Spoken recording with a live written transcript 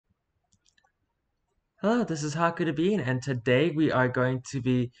Hello, this is Haku the Bean, and today we are going to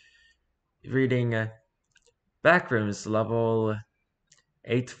be reading Backrooms level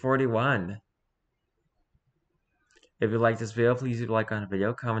 841. If you like this video, please leave a like on the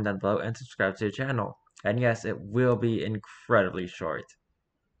video, comment down below, and subscribe to the channel. And yes, it will be incredibly short.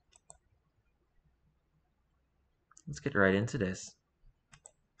 Let's get right into this.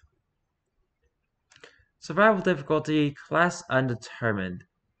 Survival difficulty, class undetermined.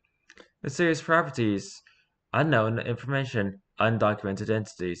 Mysterious properties, unknown information, undocumented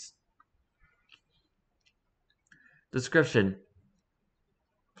entities. Description: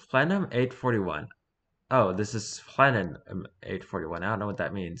 Plenum 841. Oh, this is Planet 841. I don't know what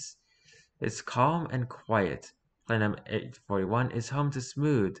that means. It's calm and quiet. Planet 841 is home to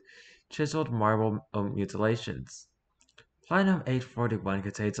smooth, chiseled marble mutilations. Planet 841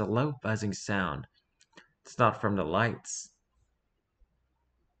 contains a low buzzing sound. It's not from the lights.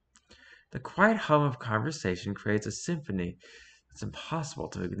 The quiet hum of conversation creates a symphony that's impossible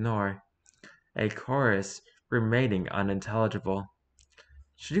to ignore. A chorus remaining unintelligible.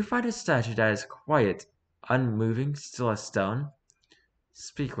 Should you find a statue that is quiet, unmoving, still as stone?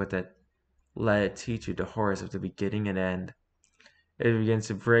 Speak with it. Let it teach you the horrors of the beginning and end. If it begins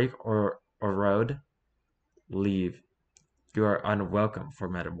to break or erode, leave. You are unwelcome for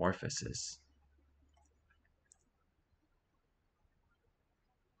metamorphosis.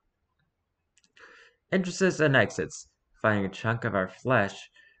 Entrances and exits. Finding a chunk of our flesh,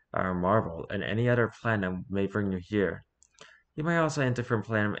 our marble, and any other planet may bring you here. You may also enter from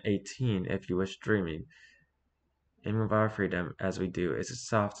planet 18 if you wish dreaming. Aim of our freedom, as we do, is a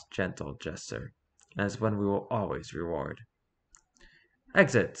soft, gentle gesture, and is one we will always reward.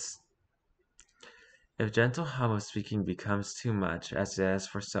 Exits. If gentle hum of speaking becomes too much, as it has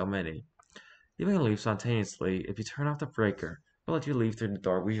for so many, you may leave spontaneously. If you turn off the breaker, we'll let you leave through the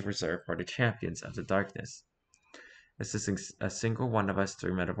door we reserve for the champions of the darkness. Assisting a single one of us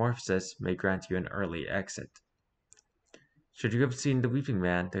through metamorphosis may grant you an early exit. Should you have seen the Weeping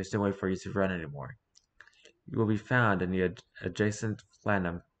Man, there's no way for you to run anymore. You will be found in the adjacent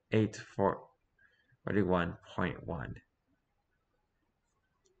Planum 841.1.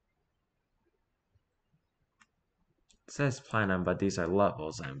 It says Planum, but these are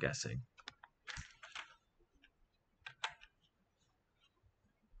levels, I'm guessing.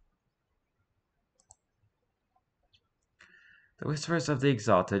 The whispers of the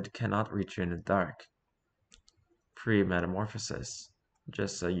exalted cannot reach you in the dark. Pre-metamorphosis,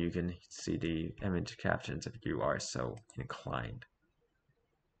 just so you can see the image captions if you are so inclined.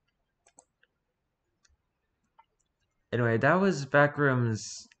 Anyway, that was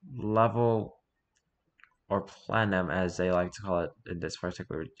Backrooms level, or Planum as they like to call it in this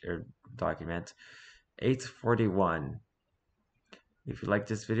particular document, 841. If you like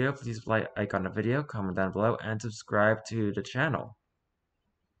this video, please like on the video, comment down below, and subscribe to the channel.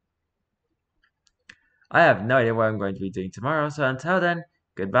 I have no idea what I'm going to be doing tomorrow, so until then,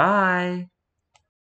 goodbye!